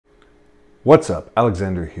What's up?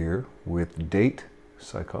 Alexander here with Date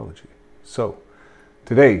Psychology. So,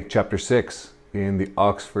 today, Chapter 6 in the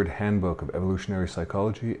Oxford Handbook of Evolutionary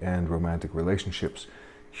Psychology and Romantic Relationships,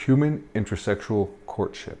 Human Intrasexual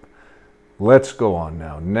Courtship. Let's go on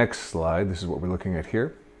now. Next slide. This is what we're looking at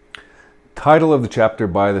here. Title of the chapter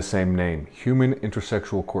by the same name, Human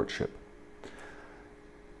Intrasexual Courtship.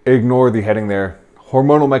 Ignore the heading there.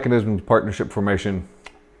 Hormonal mechanisms, partnership formation.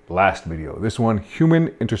 Last video. This one, Human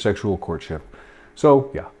Intrasexual Courtship.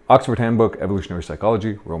 So yeah, Oxford Handbook, Evolutionary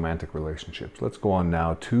Psychology, Romantic Relationships. Let's go on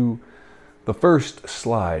now to the first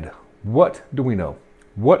slide. What do we know?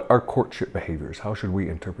 What are courtship behaviors? How should we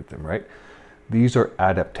interpret them, right? These are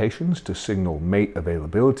adaptations to signal mate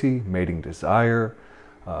availability, mating desire,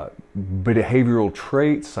 behavioral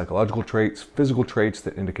traits, psychological traits, physical traits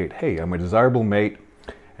that indicate, hey, I'm a desirable mate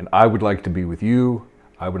and I would like to be with you.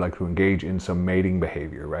 I would like to engage in some mating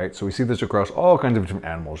behavior, right? So we see this across all kinds of different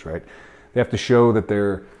animals, right? They have to show that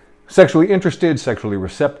they're sexually interested, sexually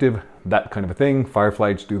receptive, that kind of a thing.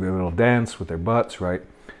 Fireflies do their little dance with their butts, right?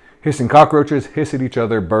 Hissing cockroaches hiss at each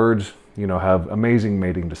other. Birds, have amazing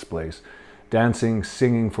mating displays. Dancing,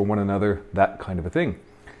 singing for one another, that kind of a thing.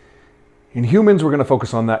 In humans, we're going to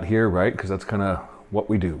focus on that here, right? Because that's kind of what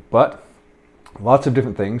we do. But lots of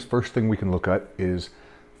different things. First thing we can look at is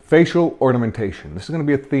facial ornamentation. This is going to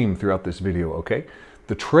be a theme throughout this video, okay?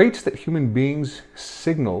 The traits that human beings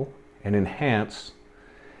signal and enhance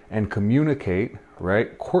and communicate,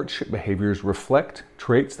 right? Courtship behaviors reflect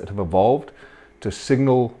traits that have evolved to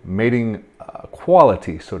signal mating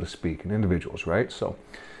quality, so to speak, in individuals, right? So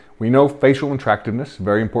we know facial attractiveness,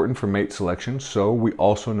 very important for mate selection. So we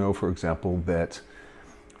also know, for example, that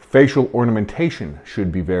facial ornamentation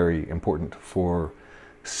should be very important for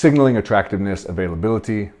signaling attractiveness,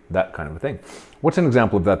 availability, that kind of a thing. What's an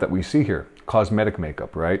example of that we see here? Cosmetic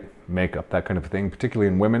makeup, right? Makeup, that kind of a thing, particularly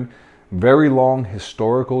in women. Very long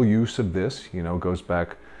historical use of this, goes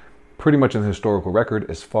back pretty much in the historical record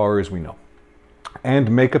as far as we know.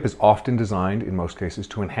 And makeup is often designed, in most cases,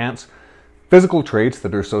 to enhance physical traits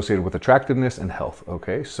that are associated with attractiveness and health,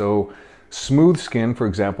 okay? So smooth skin, for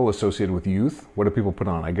example, associated with youth. What do people put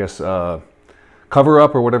on? I guess cover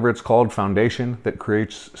up or whatever it's called, foundation that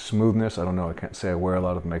creates smoothness. I don't know, I can't say I wear a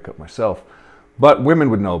lot of makeup myself, but women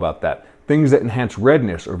would know about that. Things that enhance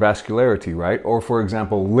redness or vascularity, right? Or for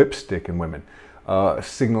example, lipstick in women,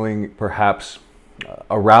 signaling perhaps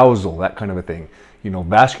arousal, that kind of a thing.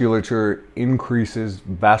 Vasculature increases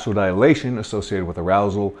vasodilation associated with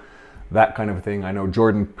arousal, that kind of a thing. I know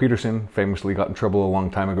Jordan Peterson famously got in trouble a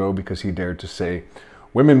long time ago because he dared to say,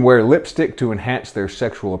 women wear lipstick to enhance their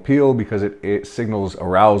sexual appeal because it signals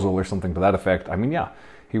arousal or something to that effect. I mean, yeah,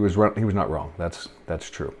 he was not wrong. That's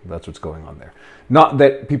true. That's what's going on there. Not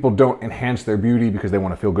that people don't enhance their beauty because they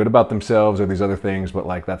want to feel good about themselves or these other things,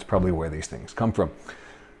 but that's probably where these things come from.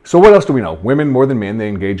 So what else do we know? Women more than men, they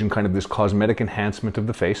engage in kind of this cosmetic enhancement of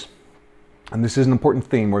the face. And this is an important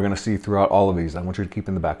theme we're going to see throughout all of these. I want you to keep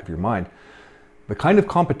in the back of your mind. The kind of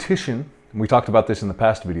competition, and we talked about this in the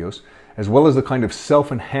past videos, as well as the kind of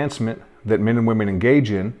self-enhancement that men and women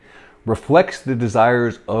engage in, reflects the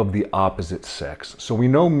desires of the opposite sex. So we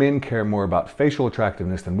know men care more about facial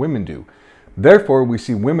attractiveness than women do. Therefore, we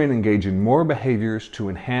see women engage in more behaviors to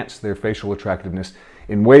enhance their facial attractiveness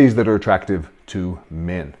in ways that are attractive to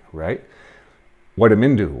men, right? What do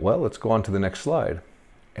men do? Well, let's go on to the next slide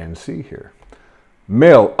and see here.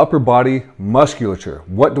 Male upper body musculature.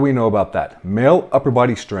 What do we know about that? Male upper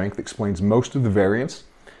body strength explains most of the variance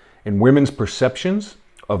in women's perceptions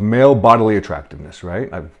of male bodily attractiveness,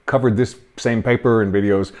 right? I've covered this same paper in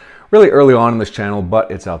videos really early on in this channel,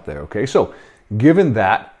 but it's out there, okay? So given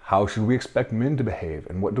that, how should we expect men to behave?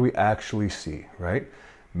 And what do we actually see, right?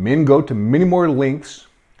 Men go to many more lengths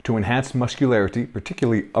to enhance muscularity,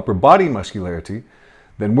 particularly upper body muscularity,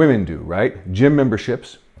 than women do, right? Gym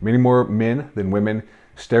memberships, many more men than women.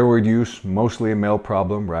 Steroid use, mostly a male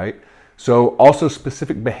problem, right? So also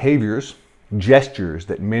specific behaviors, gestures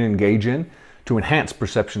that men engage in to enhance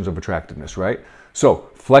perceptions of attractiveness, right? So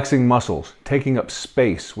flexing muscles, taking up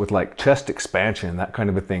space with chest expansion, that kind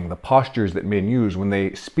of a thing. The postures that men use when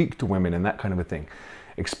they speak to women and that kind of a thing.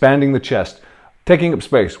 Expanding the chest, taking up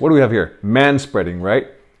space. What do we have here? Man spreading, right?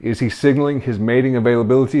 Is he signaling his mating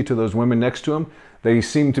availability to those women next to him? They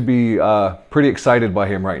seem to be pretty excited by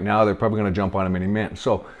him right now. They're probably going to jump on him any minute.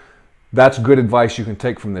 So that's good advice you can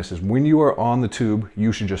take from this is when you are on the tube,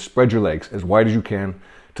 you should just spread your legs as wide as you can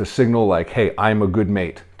to signal hey, I'm a good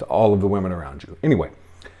mate to all of the women around you. Anyway,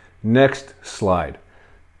 next slide.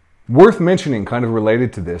 Worth mentioning, kind of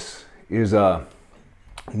related to this, is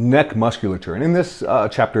neck musculature. And in this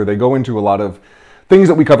chapter, they go into a lot of things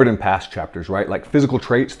that we covered in past chapters, right? Like physical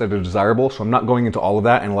traits that are desirable. So I'm not going into all of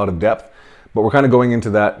that in a lot of depth, but we're kind of going into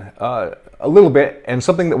that a little bit. And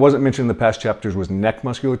something that wasn't mentioned in the past chapters was neck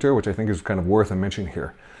musculature, which I think is kind of worth a mention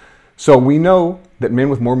here. So we know that men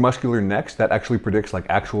with more muscular necks, that actually predicts like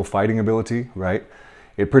actual fighting ability, right?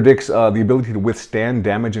 It predicts the ability to withstand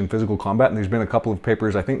damage in physical combat. And there's been a couple of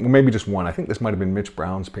papers, I think, well, maybe just one. I think this might have been Mitch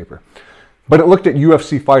Brown's paper. But it looked at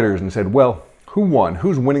UFC fighters and said, well, who won?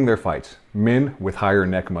 Who's winning their fights? Men with higher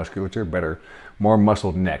neck musculature, better, more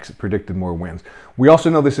muscled necks. It predicted more wins. We also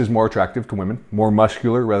know this is more attractive to women, more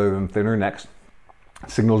muscular rather than thinner necks. It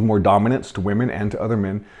signals more dominance to women and to other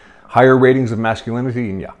men. Higher ratings of masculinity,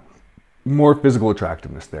 and yeah, more physical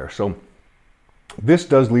attractiveness there. So this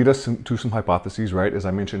does lead us to some hypotheses, right? As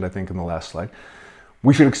I mentioned, I think in the last slide.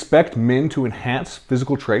 We should expect men to enhance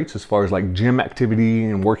physical traits as far as like gym activity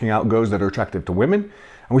and working out goes that are attractive to women.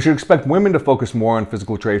 And we should expect women to focus more on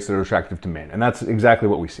physical traits that are attractive to men. And that's exactly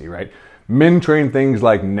what we see, right? Men train things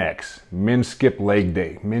like necks. Men skip leg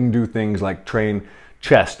day. Men do things like train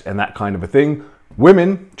chest and that kind of a thing.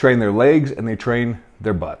 Women train their legs and they train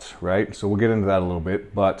their butts, right? So we'll get into that a little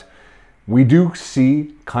bit, but we do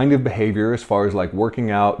see kind of behavior as far as like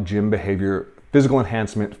working out, gym behavior, physical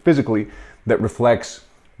enhancement physically that reflects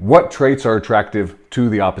what traits are attractive to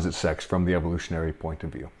the opposite sex from the evolutionary point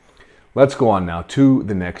of view. Let's go on now to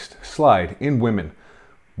the next slide. In women,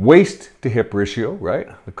 waist to hip ratio, right?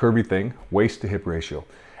 The curvy thing, waist to hip ratio,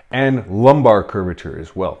 and lumbar curvature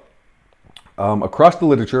as well. Across the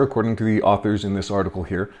literature, according to the authors in this article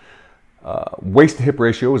here, waist to hip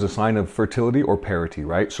ratio is a sign of fertility or parity,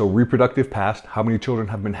 right? So reproductive past, how many children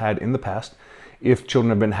have been had in the past, if children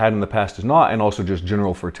have been had in the past is not, and also just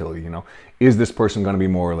general fertility, you know, is this person going to be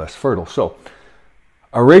more or less fertile? So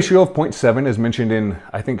a ratio of 0.7 is mentioned in,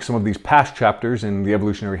 I think, some of these past chapters in the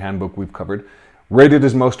evolutionary handbook we've covered, rated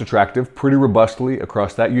as most attractive pretty robustly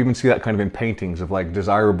across that. You even see that kind of in paintings of like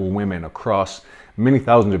desirable women across many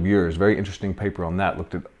thousands of years. Very interesting paper on that.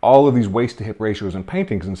 Looked at all of these waist to hip ratios in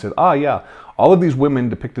paintings and said, ah, yeah, all of these women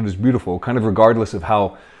depicted as beautiful, kind of regardless of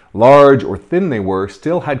how large or thin they were,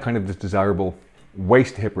 still had kind of this desirable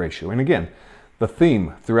waist to hip ratio. And again, the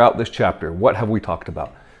theme throughout this chapter, what have we talked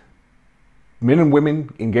about? Men and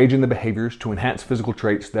women engage in the behaviors to enhance physical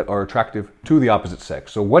traits that are attractive to the opposite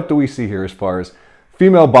sex. So what do we see here as far as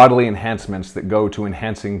female bodily enhancements that go to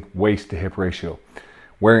enhancing waist to hip ratio?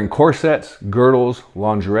 Wearing corsets, girdles,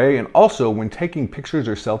 lingerie, and also when taking pictures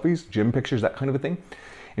or selfies, gym pictures, that kind of a thing,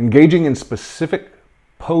 engaging in specific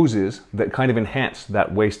poses that kind of enhance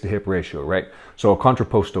that waist to hip ratio, right? So a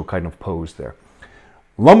contrapposto kind of pose there.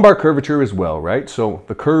 Lumbar curvature as well, right? So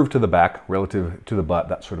the curve to the back relative to the butt,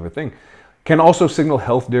 that sort of a thing, can also signal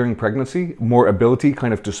health during pregnancy, more ability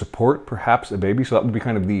kind of to support perhaps a baby. So that would be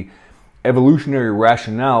kind of the evolutionary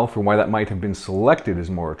rationale for why that might have been selected as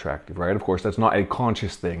more attractive, right? Of course, that's not a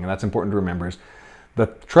conscious thing, and that's important to remember, is the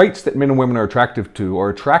traits that men and women are attracted to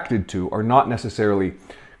are not necessarily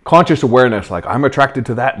conscious awareness, like I'm attracted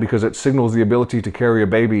to that because it signals the ability to carry a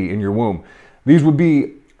baby in your womb. These would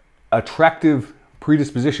be attractive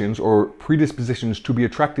predispositions or predispositions to be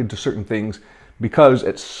attracted to certain things because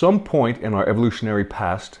at some point in our evolutionary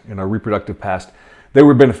past, in our reproductive past, they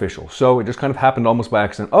were beneficial. So it just kind of happened almost by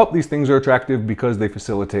accident. Oh, these things are attractive because they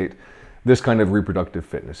facilitate this kind of reproductive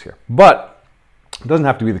fitness here. But it doesn't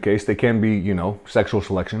have to be the case. They can be, you know, sexual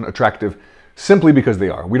selection, attractive simply because they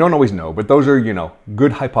are. We don't always know, but those are, you know,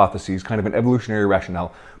 good hypotheses, kind of an evolutionary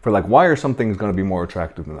rationale for like, why are some things going to be more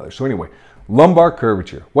attractive than others? So anyway, lumbar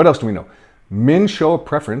curvature. What else do we know? Men show a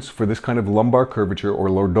preference for this kind of lumbar curvature or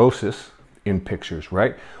lordosis in pictures,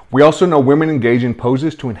 right? We also know women engage in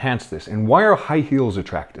poses to enhance this. And why are high heels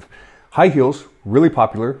attractive? High heels, really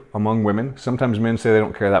popular among women. Sometimes men say they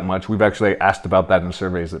don't care that much. We've actually asked about that in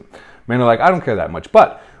surveys that men are like, I don't care that much.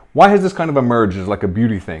 But why has this kind of emerged as like a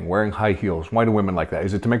beauty thing, wearing high heels? Why do women like that?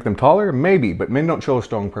 Is it to make them taller? Maybe, but men don't show a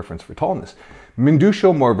strong preference for tallness. Men do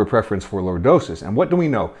show more of a preference for lordosis. And what do we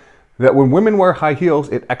know? That when women wear high heels,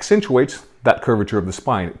 it accentuates that curvature of the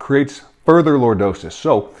spine. It creates further lordosis.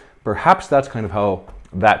 So perhaps that's kind of how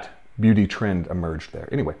that beauty trend emerged there.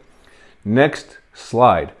 Anyway, next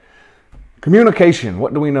slide. Communication.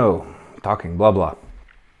 What do we know? Talking, blah, blah.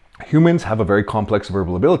 Humans have a very complex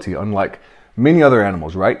verbal ability, unlike many other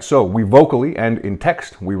animals, right? So we vocally and in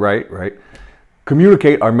text, we write, right?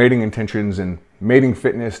 Communicate our mating intentions and mating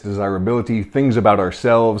fitness, desirability, things about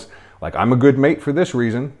ourselves. Like, I'm a good mate for this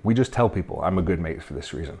reason. We just tell people I'm a good mate for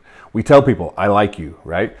this reason. We tell people I like you,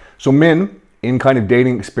 right? So men, in kind of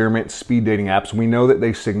dating experiments, speed dating apps, we know that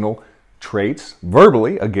they signal traits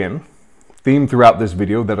verbally, again, theme throughout this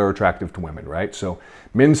video, that are attractive to women, right? So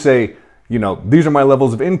men say, You know, these are my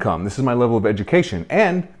levels of income. This is my level of education.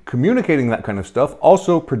 And communicating that kind of stuff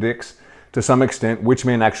also predicts to some extent which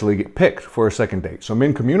men actually get picked for a second date. So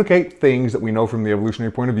men communicate things that we know from the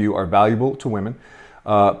evolutionary point of view are valuable to women.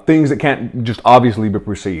 Things that can't just obviously be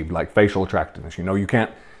perceived, like facial attractiveness. You know,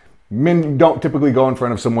 men don't typically go in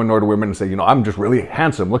front of someone, nor do women, and say, you know, I'm just really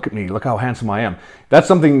handsome. Look at me. Look how handsome I am. That's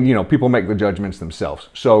something, you know, people make the judgments themselves.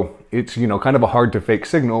 So it's, you know, kind of a hard to fake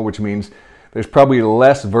signal, which means there's probably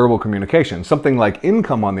less verbal communication. Something like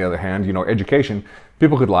income, on the other hand, you know, education,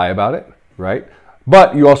 people could lie about it, right?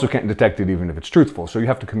 But you also can't detect it even if it's truthful. So you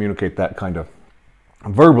have to communicate that kind of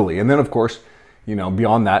verbally. And then, of course, you know,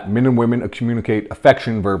 beyond that, men and women communicate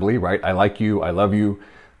affection verbally, right? I like you, I love you.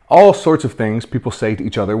 All sorts of things people say to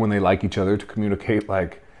each other when they like each other to communicate,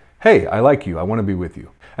 like, hey, I like you, I want to be with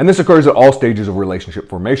you. And this occurs at all stages of relationship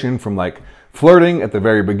formation, from like flirting at the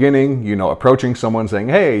very beginning, you know, approaching someone saying,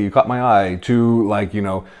 hey, you caught my eye, to like, you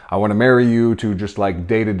know, I want to marry you, to just like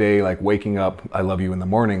day to day, like waking up, I love you in the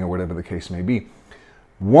morning, or whatever the case may be.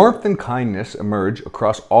 Warmth and kindness emerge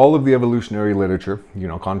across all of the evolutionary literature, you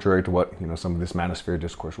know, contrary to what, you know, some of this manosphere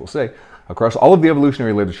discourse will say. Across all of the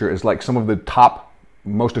evolutionary literature is like some of the top,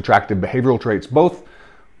 most attractive behavioral traits, both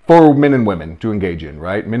for men and women to engage in,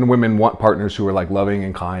 right? Men and women want partners who are like loving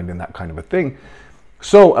and kind and that kind of a thing.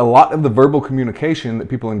 So a lot of the verbal communication that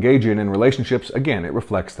people engage in relationships, again, it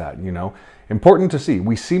reflects that, you know. Important to see,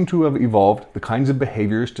 we seem to have evolved the kinds of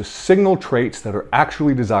behaviors to signal traits that are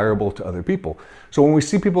actually desirable to other people. So when we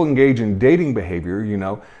see people engage in dating behavior, you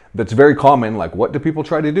know, that's very common, like what do people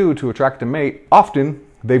try to do to attract a mate? Often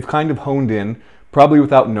they've kind of honed in, probably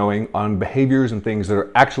without knowing, on behaviors and things that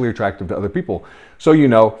are actually attractive to other people. So, you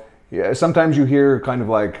know, sometimes you hear kind of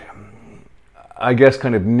like, I guess,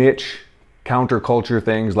 kind of niche counterculture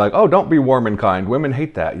things like, oh, don't be warm and kind. Women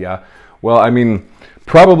hate that, yeah. Well, I mean,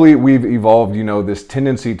 probably we've evolved, you know, this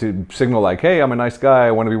tendency to signal like, hey, I'm a nice guy,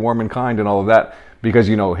 I want to be warm and kind and all of that, because,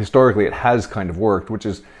 you know, historically it has kind of worked, which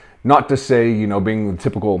is not to say, you know, being the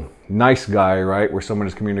typical nice guy, right, where someone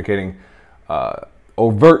is communicating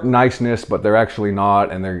overt niceness, but they're actually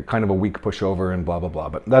not, and they're kind of a weak pushover and blah, blah, blah.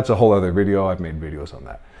 But that's a whole other video. I've made videos on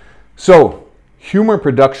that. So, humor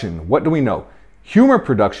production, what do we know? Humor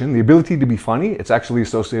production, the ability to be funny, it's actually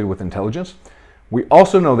associated with intelligence. We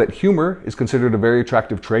also know that humor is considered a very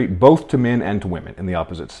attractive trait, both to men and to women in the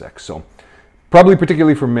opposite sex. So, probably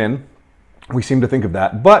particularly for men, we seem to think of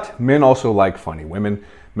that, but men also like funny. Women,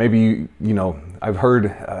 maybe, you know, I've heard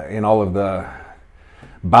in all of the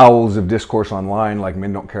bowels of discourse online, like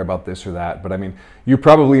men don't care about this or that, but I mean, you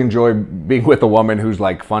probably enjoy being with a woman who's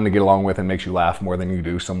like fun to get along with and makes you laugh more than you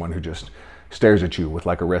do someone who just stares at you with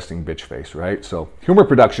like a resting bitch face, right? So humor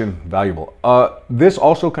production, valuable. This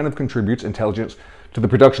also kind of contributes intelligence to the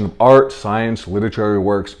production of art, science, literary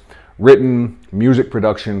works, written, music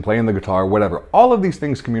production, playing the guitar, whatever. All of these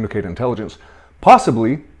things communicate intelligence.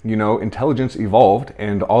 Possibly, you know, intelligence evolved,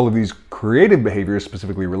 and all of these creative behaviors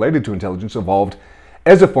specifically related to intelligence evolved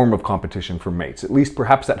as a form of competition for mates. At least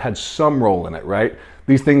perhaps that had some role in it, right?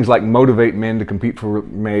 These things like motivate men to compete for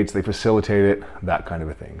mates, they facilitate it, that kind of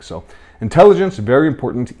a thing. So intelligence, very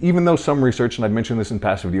important, even though some research, and I've mentioned this in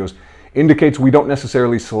past videos, indicates we don't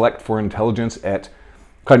necessarily select for intelligence at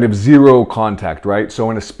kind of zero contact, right? So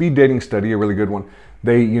in a speed dating study, a really good one,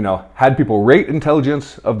 they, you know, had people rate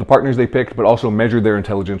intelligence of the partners they picked, but also measured their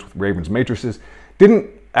intelligence with Raven's matrices. Didn't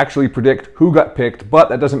actually predict who got picked, but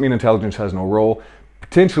that doesn't mean intelligence has no role.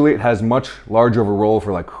 Potentially it has much larger of a role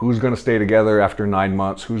for like who's going to stay together after 9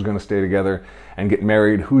 months, who's going to stay together and get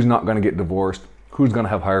married, who's not going to get divorced, who's going to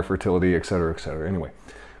have higher fertility, etc., etc. Anyway,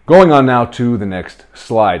 going on now to the next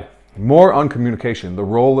slide. More on communication, the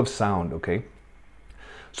role of sound, okay?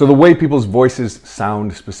 So the way people's voices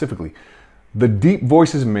sound specifically. The deep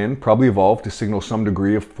voices of men probably evolved to signal some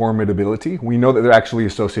degree of formidability. We know that they're actually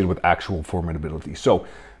associated with actual formidability. So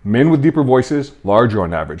men with deeper voices, larger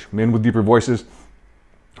on average. Men with deeper voices,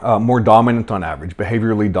 more dominant on average,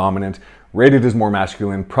 behaviorally dominant, rated as more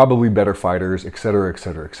masculine, probably better fighters, etc.,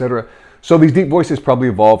 etc., etc. So these deep voices probably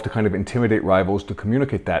evolved to kind of intimidate rivals, to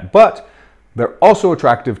communicate that, but they're also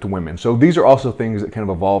attractive to women. So these are also things that kind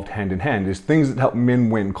of evolved hand in hand, is things that help men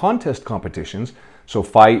win contest competitions. So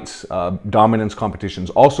fights, dominance competitions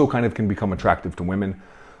also kind of can become attractive to women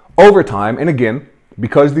over time. And again,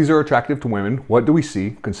 because these are attractive to women, what do we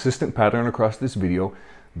see? Consistent pattern across this video.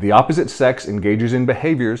 The opposite sex engages in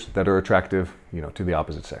behaviors that are attractive, you know, to the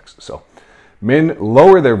opposite sex. So men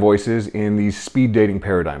lower their voices in these speed dating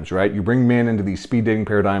paradigms, right? You bring men into these speed dating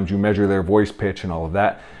paradigms, you measure their voice pitch and all of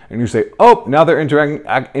that, and you say, oh, now they're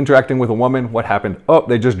interacting with a woman. What happened? Oh,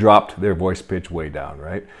 they just dropped their voice pitch way down,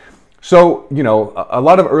 right? So, you know, a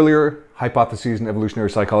lot of earlier hypotheses in evolutionary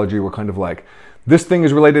psychology were kind of like, this thing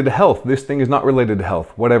is related to health, this thing is not related to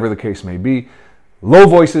health, whatever the case may be. Low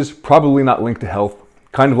voices, probably not linked to health.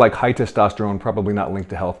 Kind of like high testosterone, probably not linked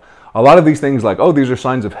to health. A lot of these things like, oh, these are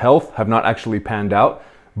signs of health, have not actually panned out,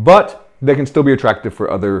 but they can still be attractive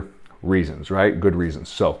for other reasons, right? Good reasons.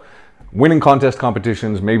 So, winning contest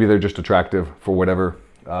competitions, maybe they're just attractive for whatever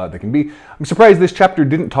they can be. I'm surprised this chapter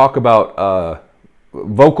didn't talk about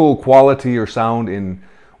vocal quality or sound in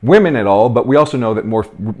women at all, but we also know that more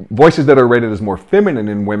voices that are rated as more feminine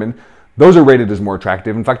in women, those are rated as more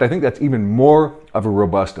attractive. In fact, I think that's even more of a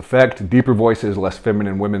robust effect. Deeper voices, less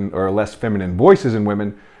feminine women, or less feminine voices in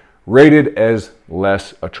women, rated as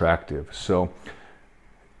less attractive. So,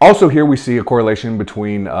 also here we see a correlation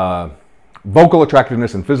between vocal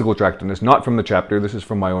attractiveness and physical attractiveness, not from the chapter, this is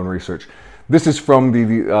from my own research. This is from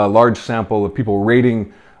the large sample of people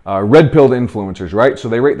rating red-pilled influencers, right? So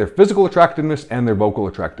they rate their physical attractiveness and their vocal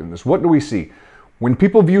attractiveness. What do we see? When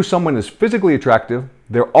people view someone as physically attractive,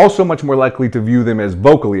 they're also much more likely to view them as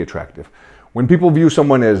vocally attractive. When people view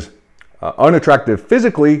someone as unattractive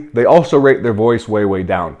physically, they also rate their voice way, way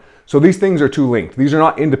down. So these things are too linked. These are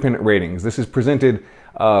not independent ratings. This is presented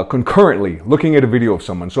concurrently, looking at a video of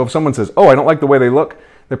someone. So if someone says, oh, I don't like the way they look,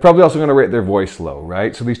 they're probably also going to rate their voice low,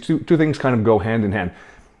 right? So these two things kind of go hand in hand.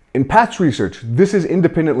 In Pat's research, this is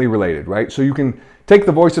independently related, right? So you can take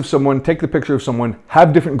the voice of someone, take the picture of someone,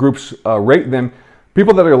 have different groups rate them.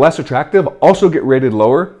 People that are less attractive also get rated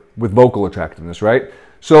lower with vocal attractiveness, right?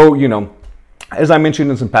 So, you know, as I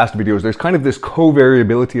mentioned in some past videos, there's kind of this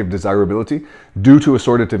covariability of desirability due to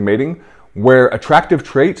assortative mating, where attractive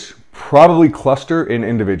traits probably cluster in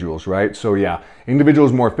individuals, right? So yeah,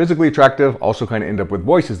 individuals more physically attractive also kind of end up with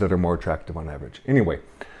voices that are more attractive on average. Anyway,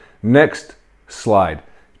 next slide.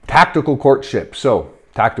 Tactical courtship. So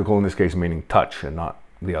tactical in this case meaning touch and not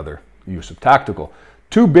the other use of tactical.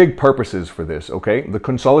 Two big purposes for this, okay? The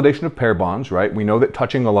consolidation of pair bonds, right? We know that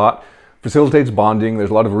touching a lot facilitates bonding. There's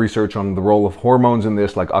a lot of research on the role of hormones in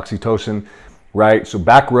this, like oxytocin, right? So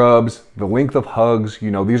back rubs, the length of hugs,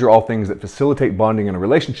 you know, these are all things that facilitate bonding in a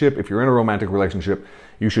relationship. If you're in a romantic relationship,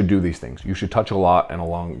 you should do these things. You should touch a lot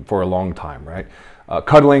and for a long time, right?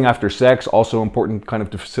 Cuddling after sex, also important kind of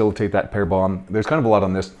to facilitate that pair bond. There's kind of a lot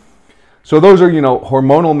on this. So those are, you know,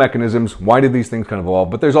 hormonal mechanisms. Why did these things kind of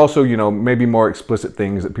evolve? But there's also, you know, maybe more explicit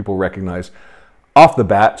things that people recognize off the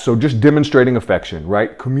bat. So just demonstrating affection,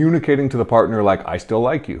 right? Communicating to the partner like, I still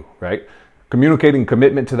like you, right? Communicating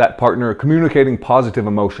commitment to that partner, communicating positive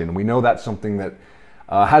emotion. We know that's something that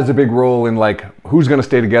has a big role in like who's going to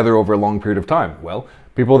stay together over a long period of time. Well,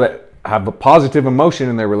 people that have a positive emotion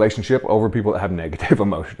in their relationship over people that have negative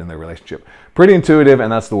emotion in their relationship. Pretty intuitive,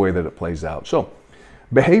 and that's the way that it plays out. So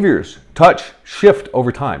behaviors, touch, shift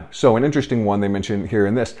over time. So an interesting one they mentioned here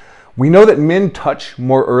in this. We know that men touch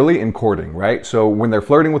more early in courting, right? So when they're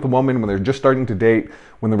flirting with a woman, when they're just starting to date,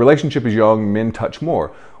 when the relationship is young, men touch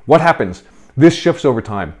more. What happens? This shifts over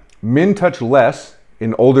time. Men touch less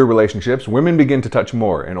in older relationships. Women begin to touch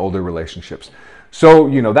more in older relationships. So,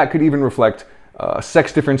 you know, that could even reflect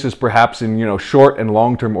sex differences perhaps in, you know, short and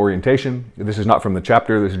long-term orientation. This is not from the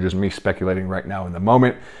chapter. This is just me speculating right now in the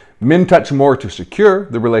moment. Men touch more to secure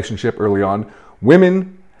the relationship early on.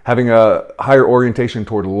 Women, having a higher orientation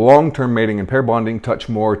toward long-term mating and pair bonding, touch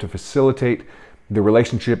more to facilitate the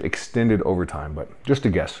relationship extended over time. But just a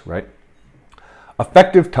guess, right?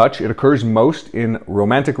 Affective touch, it occurs most in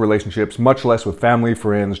romantic relationships, much less with family,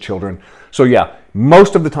 friends, children. So yeah,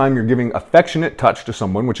 most of the time you're giving affectionate touch to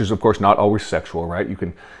someone, which is of course not always sexual, right? You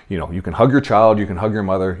can hug your child, you can hug your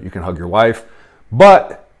mother, you can hug your wife,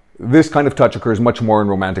 but this kind of touch occurs much more in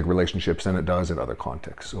romantic relationships than it does in other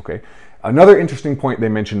contexts, okay? Another interesting point they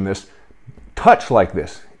mentioned this, touch like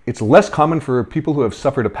this, it's less common for people who have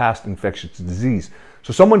suffered a past infectious disease.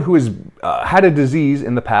 So someone who has had a disease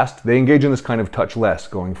in the past, they engage in this kind of touch less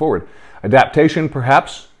going forward. Adaptation,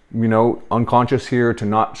 perhaps, you know, unconscious here to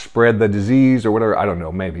not spread the disease or whatever, I don't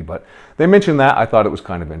know, maybe, but they mentioned that. I thought it was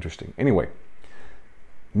kind of interesting. Anyway,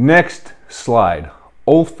 next slide,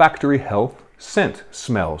 olfactory health, scent,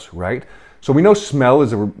 smells, right? So we know smell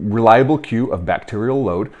is a reliable cue of bacterial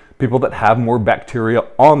load. People that have more bacteria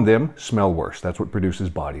on them smell worse. That's what produces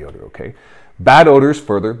body odor, okay? Bad odors,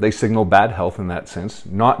 further, they signal bad health in that sense,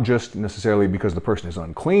 not just necessarily because the person is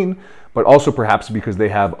unclean, but also perhaps because they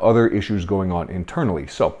have other issues going on internally.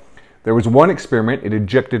 So there was one experiment, it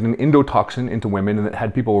injected an endotoxin into women and it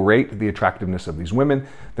had people rate the attractiveness of these women,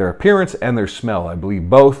 their appearance and their smell, I believe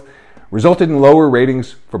both, resulted in lower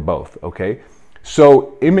ratings for both, okay?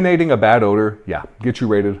 So emanating a bad odor, yeah, gets you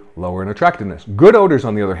rated lower in attractiveness. Good odors,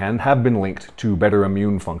 on the other hand, have been linked to better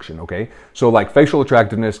immune function, okay? So like facial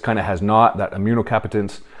attractiveness kind of has not, that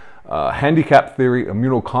immunocompetence, handicap theory,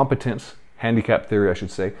 immunocompetence, handicap theory, I should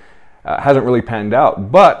say, hasn't really panned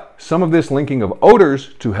out. But some of this linking of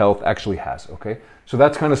odors to health actually has, okay? So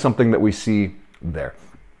that's kind of something that we see there.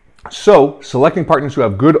 So selecting partners who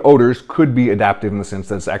have good odors could be adaptive in the sense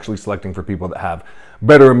that it's actually selecting for people that have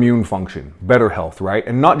better immune function, better health, right?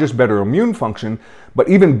 And not just better immune function, but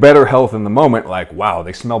even better health in the moment, like, wow,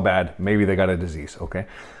 they smell bad, maybe they got a disease, okay?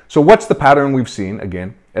 So what's the pattern we've seen,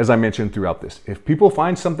 again, as I mentioned throughout this? If people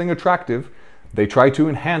find something attractive, they try to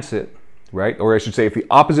enhance it, right? Or I should say, if the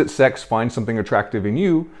opposite sex finds something attractive in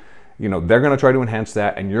you, you know, they're going to try to enhance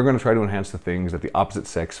that, and you're going to try to enhance the things that the opposite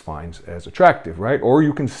sex finds as attractive, right? Or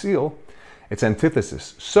you conceal its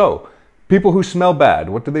antithesis. So people who smell bad,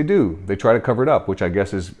 what do? They try to cover it up, which I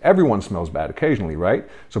guess is everyone smells bad occasionally, right?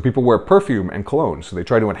 So people wear perfume and cologne. So they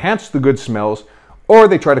try to enhance the good smells, or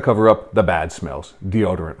they try to cover up the bad smells,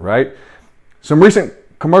 deodorant, right? Some recent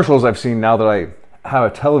commercials I've seen now that I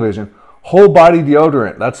have a television, whole body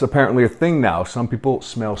deodorant. That's apparently a thing now. Some people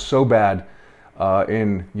smell so bad.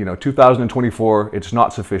 In 2024, it's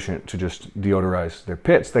not sufficient to just deodorize their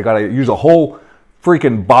pits. They got to use a whole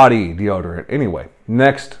freaking body deodorant. Anyway,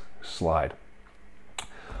 next slide.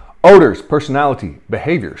 Odors, personality,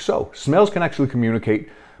 behavior. So smells can actually communicate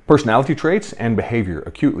personality traits and behavior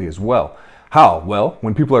acutely as well. How? Well,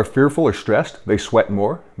 when people are fearful or stressed, they sweat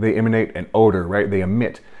more. They emanate an odor, right? They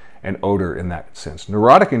emit an odor in that sense.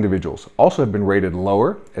 Neurotic individuals also have been rated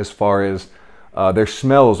lower as far as their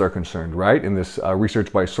smells are concerned, right? In this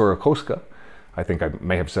research by Sorokoska, I think I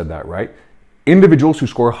may have said that right. Individuals who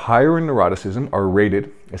score higher in neuroticism are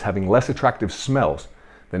rated as having less attractive smells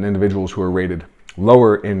than individuals who are rated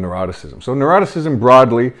lower in neuroticism. So neuroticism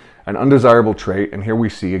broadly, an undesirable trait, and here we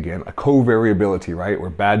see again a covariability, right? Where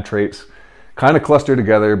bad traits kind of cluster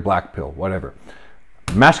together, black pill, whatever.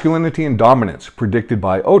 Masculinity and dominance predicted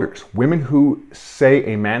by odors. Women who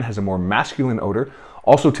say a man has a more masculine odor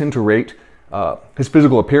also tend to rate his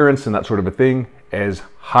physical appearance and that sort of a thing as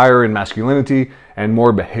higher in masculinity and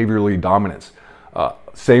more behaviorally dominance.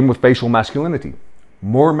 Same with facial masculinity.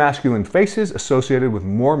 More masculine faces associated with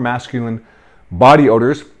more masculine body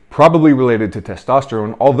odors, probably related to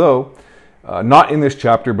testosterone, although not in this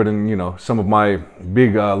chapter, but in some of my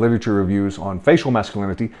big literature reviews on facial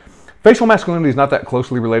masculinity. Facial masculinity is not that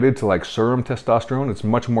closely related to like serum testosterone. It's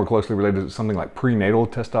much more closely related to something like prenatal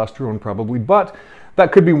testosterone probably, but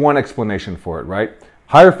that could be one explanation for it, right?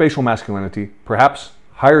 Higher facial masculinity, perhaps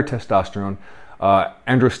higher testosterone,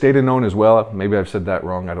 androstenedione as well. Maybe I've said that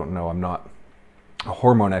wrong. I don't know. I'm not a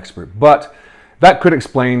hormone expert, but that could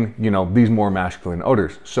explain, these more masculine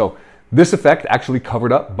odors. So this effect actually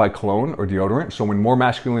covered up by cologne or deodorant. So when more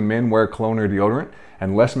masculine men wear cologne or deodorant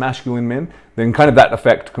and less masculine men, then kind of that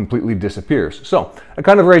effect completely disappears. So it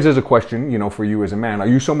kind of raises a question, for you as a man. Are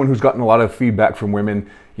you someone who's gotten a lot of feedback from women,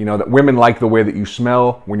 that women like the way that you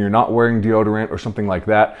smell when you're not wearing deodorant or something like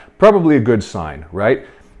that? Probably a good sign, right?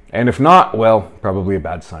 And if not, well, probably a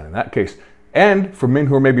bad sign in that case. And for men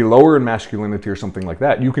who are maybe lower in masculinity or something like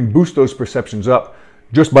that, you can boost those perceptions up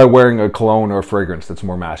just by wearing a cologne or a fragrance that's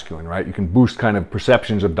more masculine, right? You can boost kind of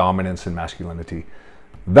perceptions of dominance and masculinity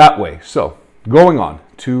that way. So going on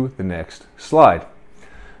to the next slide.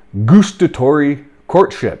 Gustatory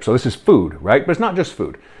courtship. So this is food, right? But it's not just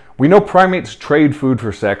food. We know primates trade food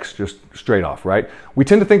for sex just straight off, right? We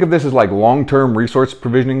tend to think of this as like long-term resource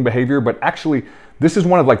provisioning behavior, but actually this is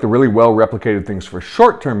one of like the really well replicated things for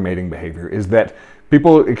short-term mating behavior, is that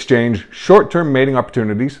people exchange short-term mating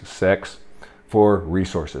opportunities, sex, for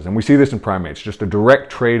resources. And we see this in primates, just a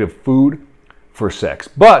direct trade of food for sex.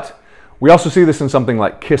 But we also see this in something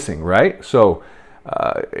like kissing, right? So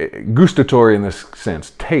gustatory in this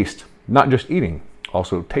sense, taste, not just eating,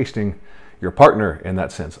 also tasting your partner in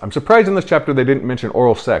that sense. I'm surprised in this chapter they didn't mention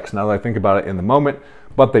oral sex, now that I think about it in the moment,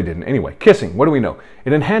 but they didn't. Anyway, kissing, what do we know?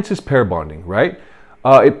 It enhances pair bonding, right?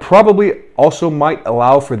 It probably also might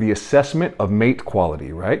allow for the assessment of mate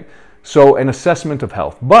quality, right? So an assessment of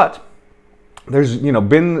health. But there's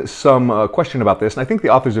been some question about this, and I think the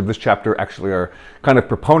authors of this chapter actually are kind of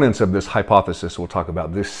proponents of this hypothesis we'll talk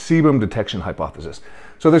about, this sebum detection hypothesis.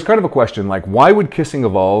 So there's kind of a question like, why would kissing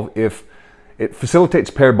evolve if it facilitates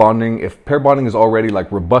pair bonding, if pair bonding is already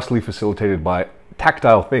like robustly facilitated by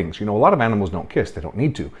tactile things? A lot of animals don't kiss, they don't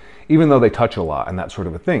need to, even though they touch a lot and that sort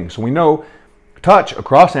of a thing. So we know touch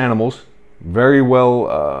across animals very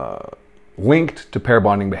well linked to pair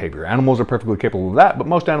bonding behavior. Animals are perfectly capable of that, but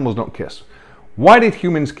most animals don't kiss. Why did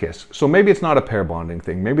humans kiss? So maybe it's not a pair bonding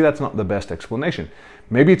thing. Maybe that's not the best explanation.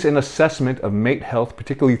 Maybe it's an assessment of mate health,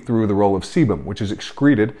 particularly through the role of sebum, which is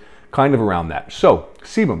excreted kind of around that. So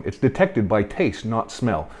sebum, it's detected by taste, not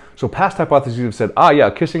smell. So past hypotheses have said, yeah,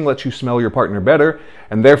 kissing lets you smell your partner better,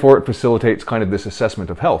 and therefore it facilitates kind of this assessment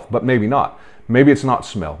of health, but maybe not. Maybe it's not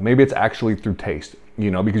smell. Maybe it's actually through taste,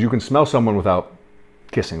 because you can smell someone without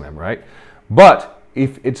kissing them, right? But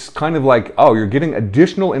if it's kind of like, you're getting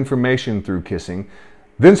additional information through kissing,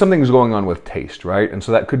 then something's going on with taste, right? And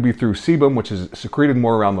so that could be through sebum, which is secreted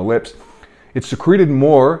more around the lips. It's secreted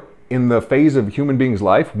more in the phase of human beings'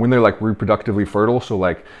 life when they're like reproductively fertile. So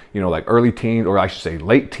like, like early teens, or I should say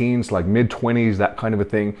late teens, like mid-20s, that kind of a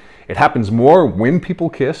thing. It happens more when people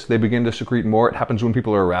kiss. They begin to secrete more. It happens when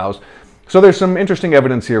people are aroused. So there's some interesting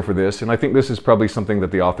evidence here for this. And I think this is probably something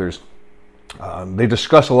that the authors they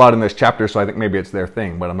discuss a lot in this chapter, so I think maybe it's their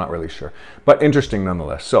thing, but I'm not really sure. But interesting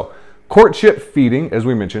nonetheless. So, courtship, feeding, as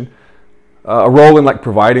we mentioned, a role in like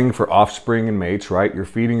providing for offspring and mates, right? You're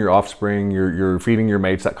feeding your offspring, you're feeding your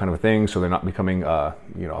mates, that kind of a thing, so they're not becoming,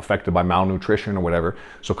 affected by malnutrition or whatever.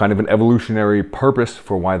 So, kind of an evolutionary purpose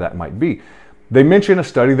for why that might be. They mention a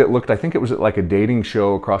study that looked, I think it was like a dating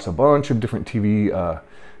show across a bunch of different TV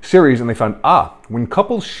series, and they found, when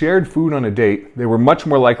couples shared food on a date, they were much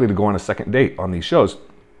more likely to go on a second date on these shows.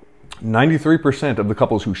 93% of the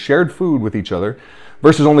couples who shared food with each other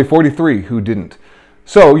versus only 43 who didn't.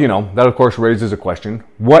 So, that of course raises a question.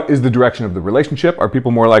 What is the direction of the relationship? Are people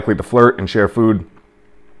more likely to flirt and share food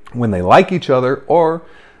when they like each other, or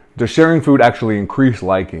does sharing food actually increase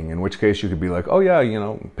liking? In which case you could be like,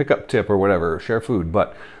 pick up tip or whatever, share food.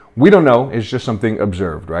 But we don't know. It's just something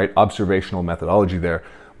observed, right? Observational methodology there.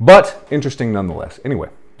 But interesting nonetheless. Anyway,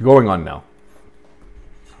 going on now.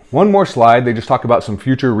 One more slide. They just talk about some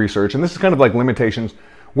future research, and this is kind of like limitations.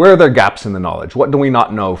 Where are there gaps in the knowledge? What do we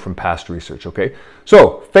not know from past research? Okay,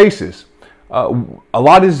 so faces. A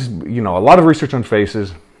lot of research on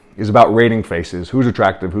faces is about rating faces, who's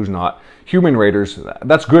attractive, who's not. Human raters.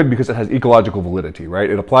 That's good because it has ecological validity, right?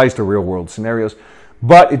 It applies to real world scenarios,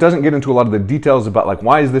 but it doesn't get into a lot of the details about like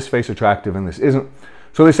why is this face attractive and this isn't.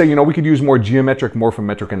 So they say, we could use more geometric,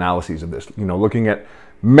 morphometric analyses of this, looking at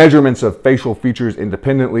measurements of facial features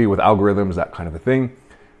independently with algorithms, that kind of a thing.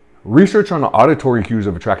 Research on auditory cues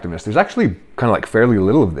of attractiveness. There's actually kind of like fairly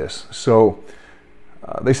little of this. So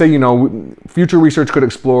they say, future research could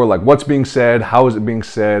explore like what's being said, how is it being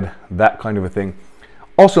said, that kind of a thing.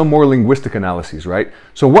 Also more linguistic analyses, right?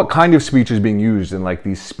 So what kind of speech is being used in like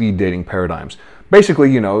these speed dating paradigms?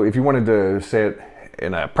 Basically, if you wanted to say it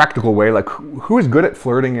in a practical way, like who is good at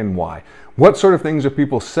flirting and why? What sort of things are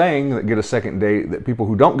people saying that get a second date that people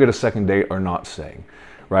who don't get a second date are not saying,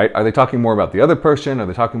 right? Are they talking more about the other person? Are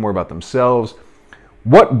they talking more about themselves?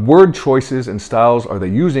 What word choices and styles are they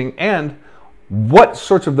using? And what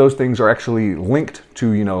sorts of those things are actually linked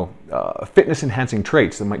to, fitness enhancing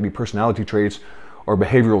traits that might be personality traits or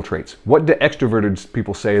behavioral traits? What do extroverted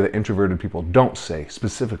people say that introverted people don't say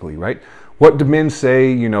specifically, right? What do men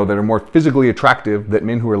say, that are more physically attractive that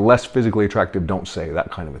men who are less physically attractive don't say, that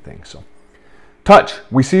kind of a thing. So touch,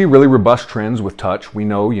 we see really robust trends with touch. We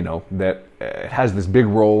know, that it has this big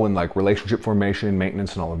role in like relationship formation,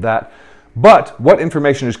 maintenance, and all of that. But what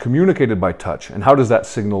information is communicated by touch, and how does that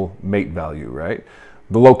signal mate value, right?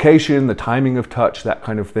 The location, the timing of touch, that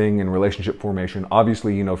kind of thing in relationship formation.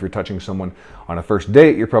 Obviously, if you're touching someone on a first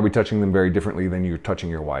date, you're probably touching them very differently than you're touching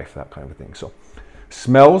your wife, that kind of thing. So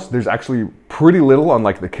smells, there's actually pretty little on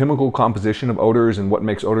like the chemical composition of odors and what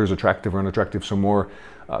makes odors attractive or unattractive. So more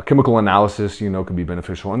chemical analysis, could be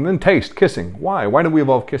beneficial. And then taste, kissing. Why? Why did we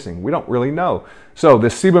evolve kissing? We don't really know. So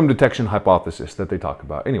this sebum detection hypothesis that they talk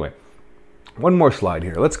about. Anyway, one more slide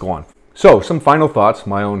here. Let's go on. So some final thoughts,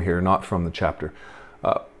 my own here, not from the chapter.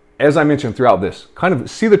 As I mentioned throughout this, kind of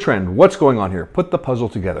see the trend. What's going on here? Put the puzzle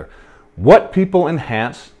together. What people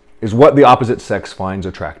enhance is what the opposite sex finds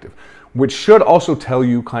attractive, which should also tell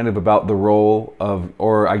you kind of about the role of,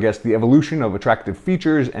 or I guess the evolution of attractive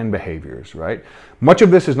features and behaviors, right? Much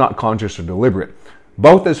of this is not conscious or deliberate,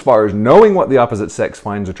 both as far as knowing what the opposite sex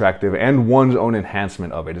finds attractive and one's own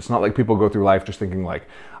enhancement of it. It's not like people go through life just thinking like,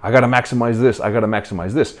 I gotta maximize this, I gotta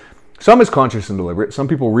maximize this. Some is conscious and deliberate. Some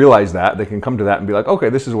people realize that. They can come to that and be like, okay,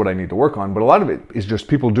 this is what I need to work on. But a lot of it is just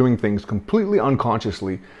people doing things completely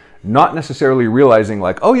unconsciously, not necessarily realizing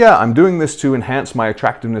like, oh yeah, I'm doing this to enhance my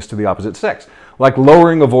attractiveness to the opposite sex. Like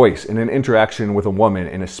lowering a voice in an interaction with a woman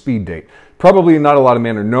in a speed date. Probably not a lot of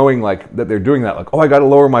men are knowing like that they're doing that. Like, oh, I got to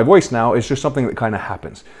lower my voice now. It's just something that kind of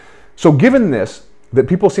happens. So given this, that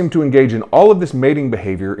people seem to engage in all of this mating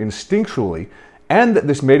behavior instinctually, and that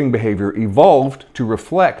this mating behavior evolved to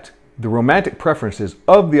reflect the romantic preferences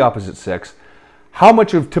of the opposite sex, how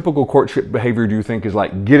much of typical courtship behavior do you think is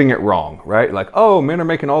like getting it wrong, right? Like, oh, men are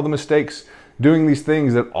making all the mistakes doing these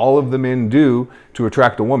things that all of the men do to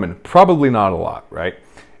attract a woman. Probably not a lot, right?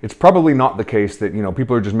 It's probably not the case that, you know,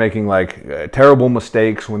 people are just making like terrible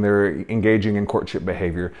mistakes when they're engaging in courtship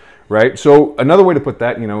behavior, right? So another way to put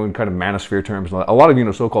that, you know, in kind of manosphere terms, a lot of, you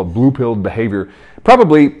know, so-called blue-pilled behavior,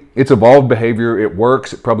 probably it's evolved behavior, it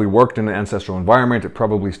works, it probably worked in an ancestral environment, it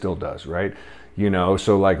probably still does, right? You know,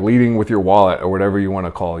 so like leading with your wallet or whatever you want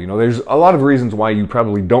to call, you know, there's a lot of reasons why you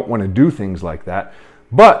probably don't want to do things like that.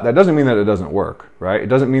 But that doesn't mean that it doesn't work, right? It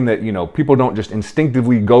doesn't mean that, you know, people don't just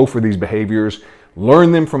instinctively go for these behaviors,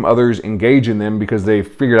 learn them from others, engage in them because they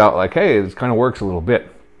figured out like, hey, this kind of works a little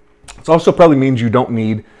bit. It also probably means you don't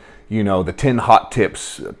need, you know, the 10 hot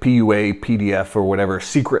tips, PUA, PDF, or whatever,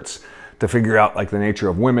 secrets to figure out like the nature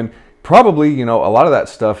of women. Probably, you know, a lot of that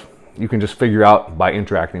stuff you can just figure out by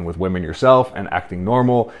interacting with women yourself and acting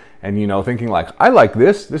normal and, you know, thinking like, I like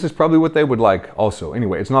this. This is probably what they would like also.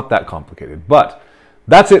 Anyway, it's not that complicated. But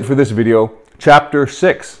that's it for this video. Chapter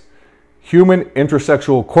 6, Human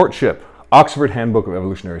Intrasexual Courtship, Oxford Handbook of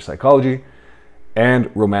Evolutionary Psychology, and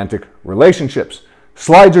Romantic Relationships.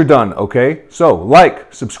 Slides are done, okay? So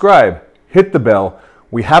like, subscribe, hit the bell.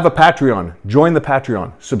 We have a Patreon. Join the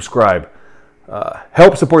Patreon. Subscribe.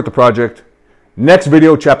 Help support the project. Next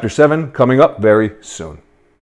video, Chapter 7, coming up very soon.